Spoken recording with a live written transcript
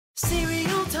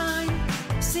Cereal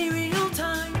time, cereal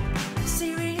time,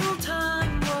 cereal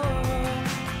time, whoa.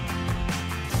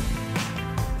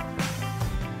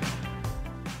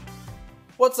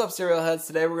 What's up, cereal heads?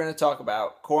 Today we're going to talk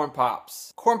about Corn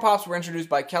Pops. Corn Pops were introduced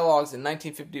by Kellogg's in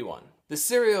 1951. The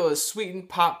cereal is sweetened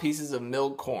pop pieces of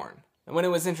milled corn. And when it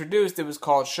was introduced, it was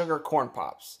called Sugar Corn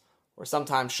Pops, or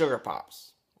sometimes Sugar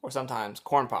Pops, or sometimes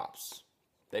Corn Pops.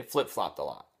 They flip-flopped a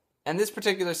lot. And this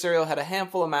particular cereal had a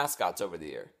handful of mascots over the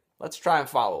year. Let's try and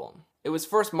follow them. It was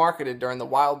first marketed during the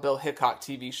Wild Bill Hickok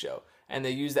TV show, and they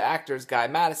used the actors Guy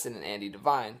Madison and Andy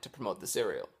Devine to promote the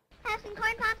cereal. Have some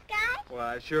Corn Pops, Guy? Well,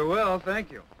 I sure will,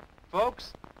 thank you.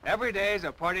 Folks, every day is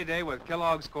a party day with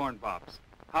Kellogg's Corn Pops.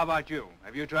 How about you?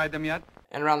 Have you tried them yet?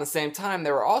 And around the same time,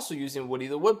 they were also using Woody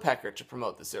the Woodpecker to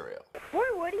promote the cereal. Boy,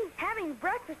 Woody, having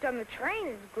breakfast on the train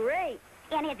is great.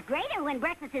 And it's greater when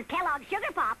breakfast is Kellogg's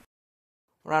Sugar Pop.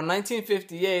 Around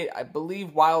 1958, I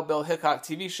believe Wild Bill Hickok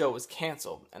TV show was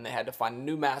canceled, and they had to find a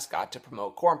new mascot to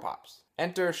promote Corn Pops.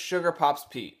 Enter Sugar Pops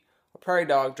Pete, a prairie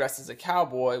dog dressed as a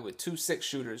cowboy with two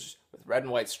six-shooters with red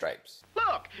and white stripes.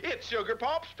 Look, it's Sugar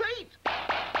Pops Pete.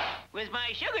 With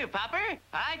my sugar popper,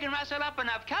 I can rustle up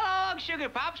enough Kellogg's Sugar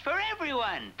Pops for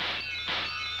everyone.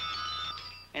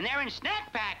 And they're in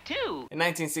snack pack, too. In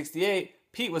 1968,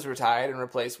 Pete was retired and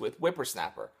replaced with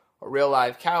Whippersnapper, a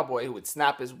real-life cowboy who would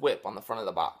snap his whip on the front of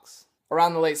the box.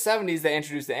 Around the late 70s, they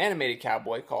introduced an animated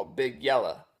cowboy called Big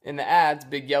Yella. In the ads,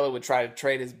 Big Yella would try to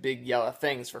trade his Big Yella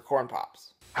things for Corn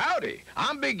Pops. Howdy,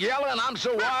 I'm Big Yella, and I'm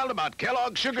so wild about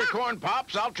Kellogg's Sugar Corn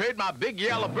Pops, I'll trade my Big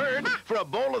Yella bird for a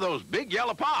bowl of those Big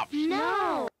Yella Pops.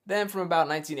 No. Then from about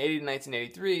 1980 to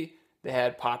 1983, they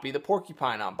had Poppy the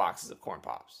Porcupine on boxes of Corn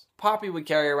Pops. Poppy would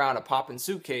carry around a poppin'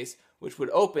 suitcase, which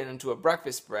would open into a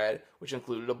breakfast spread, which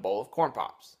included a bowl of Corn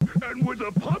Pops. And with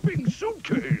a popping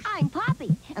suitcase. I'm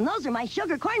Poppy, and those are my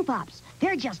sugar corn pops.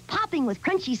 They're just popping with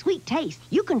crunchy sweet taste.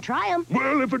 You can try them.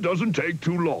 Well, if it doesn't take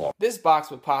too long. This box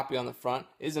with Poppy on the front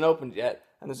isn't opened yet,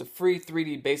 and there's a free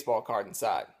 3D baseball card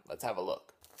inside. Let's have a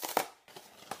look.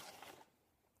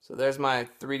 So there's my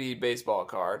 3D baseball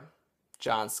card.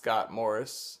 John Scott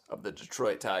Morris of the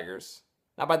Detroit Tigers.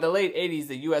 Now by the late 80s,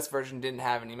 the US version didn't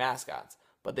have any mascots,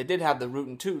 but they did have the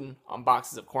Rootin' Tootin' on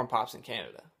boxes of Corn Pops in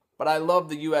Canada. But I loved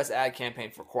the US ad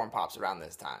campaign for Corn Pops around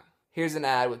this time. Here's an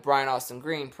ad with Brian Austin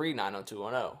Green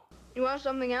pre-90210. You want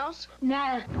something else?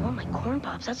 Nah, I want my corn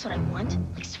pops. That's what I want.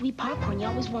 Like sweet popcorn, you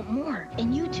always want more.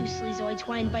 And you two sleazoids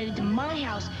who I invited to my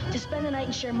house to spend the night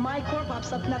and share my corn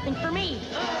pops left nothing for me.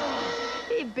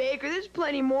 Hey, Baker, there's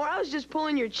plenty more. I was just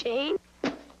pulling your chain.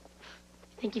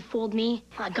 Think you fooled me?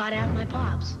 I gotta have my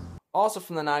pops. Also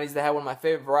from the 90s, they had one of my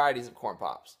favorite varieties of Corn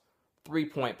Pops,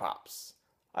 3-Point Pops.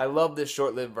 I love this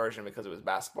short-lived version because it was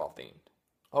basketball themed.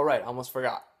 Oh right, almost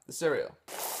forgot, the cereal.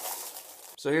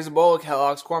 So here's a bowl of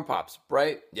Kellogg's Corn Pops,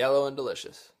 bright, yellow, and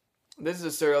delicious. This is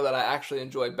a cereal that I actually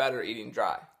enjoy better eating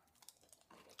dry.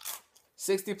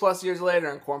 60 plus years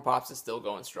later and Corn Pops is still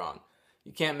going strong.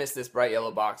 You can't miss this bright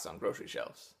yellow box on grocery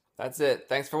shelves. That's it,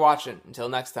 thanks for watching. Until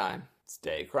next time,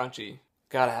 stay crunchy.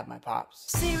 Gotta have my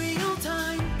Pops. Cereal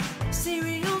time,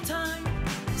 cereal